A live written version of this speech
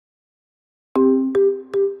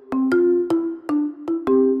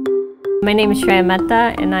My name is Shreya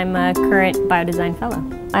Mehta and I'm a current Biodesign Fellow.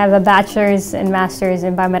 I have a bachelor's and master's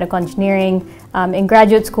in biomedical engineering. In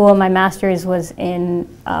graduate school, my master's was in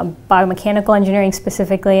biomechanical engineering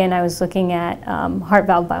specifically, and I was looking at heart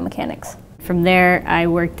valve biomechanics. From there, I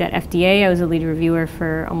worked at FDA. I was a lead reviewer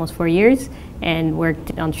for almost 4 years and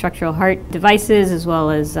worked on structural heart devices as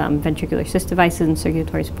well as ventricular assist devices and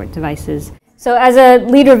circulatory support devices. So as a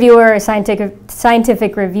lead reviewer, a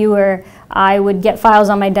scientific reviewer, I would get files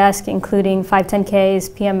on my desk including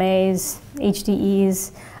 510Ks, PMAs,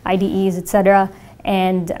 HDEs, IDEs, etc.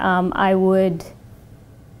 And I would,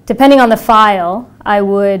 depending on the file, I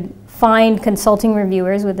would find consulting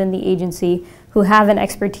reviewers within the agency who have an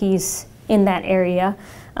expertise in that area,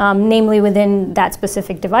 namely within that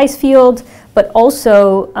specific device field, but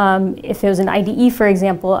also if it was an IDE, for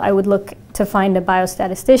example, I would look to find a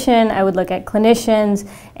biostatistician, I would look at clinicians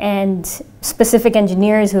and specific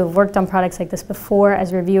engineers who have worked on products like this before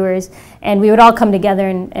as reviewers, and we would all come together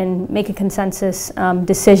and make a consensus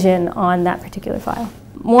decision on that particular file.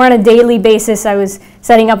 More on a daily basis, I was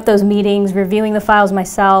setting up those meetings, reviewing the files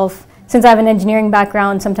myself. Since I have an engineering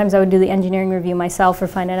background, sometimes I would do the engineering review myself or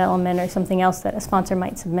find an element or something else that a sponsor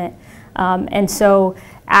might submit. And so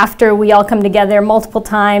after we all come together multiple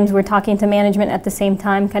times, we're talking to management at the same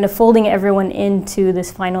time, kind of folding everyone into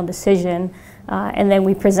this final decision. And then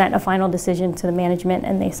we present a final decision to the management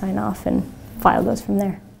and they sign off and file goes from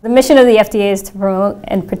there. The mission of the FDA is to promote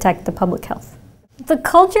and protect the public health. The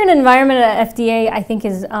culture and environment at FDA, I think,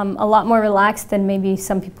 is a lot more relaxed than maybe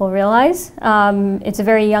some people realize. It's a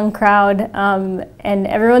very young crowd, and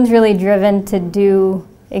everyone's really driven to do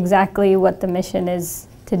exactly what the mission is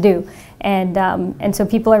to do. And so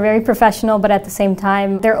people are very professional, but at the same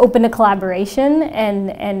time, they're open to collaboration,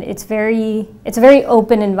 and it's a very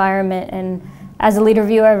open environment. And as a lead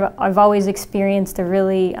reviewer, I've always experienced a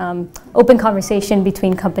really open conversation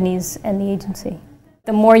between companies and the agency.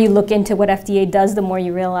 The more you look into what FDA does, the more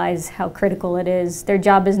you realize how critical it is. Their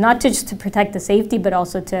job is not just to protect the safety, but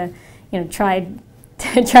also to, try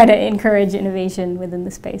to encourage innovation within the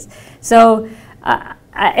space. So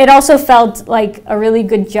it also felt like a really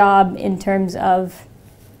good job in terms of,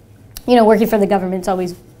 working for the government's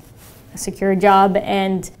always a secure job,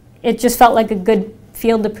 and it just felt like a good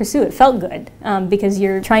field to pursue. It felt good because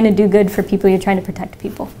you're trying to do good for people, you're trying to protect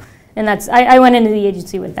people. And I went into the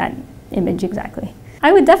agency with that image exactly.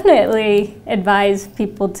 I would definitely advise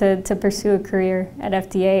people to pursue a career at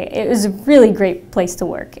FDA. It was a really great place to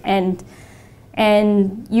work, and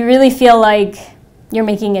you really feel like you're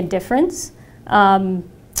making a difference.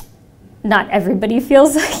 Not everybody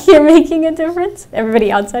feels like you're making a difference,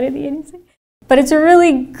 everybody outside of the agency. But it's a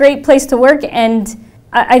really great place to work, and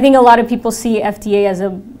I think a lot of people see FDA as a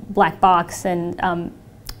black box and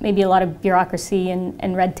maybe a lot of bureaucracy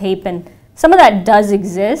and red tape, and some of that does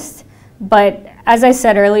exist. But as I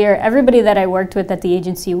said earlier, everybody that I worked with at the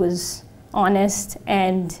agency was honest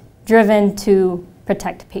and driven to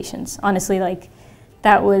protect patients. Honestly, like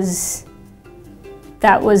that was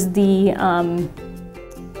the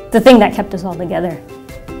thing that kept us all together.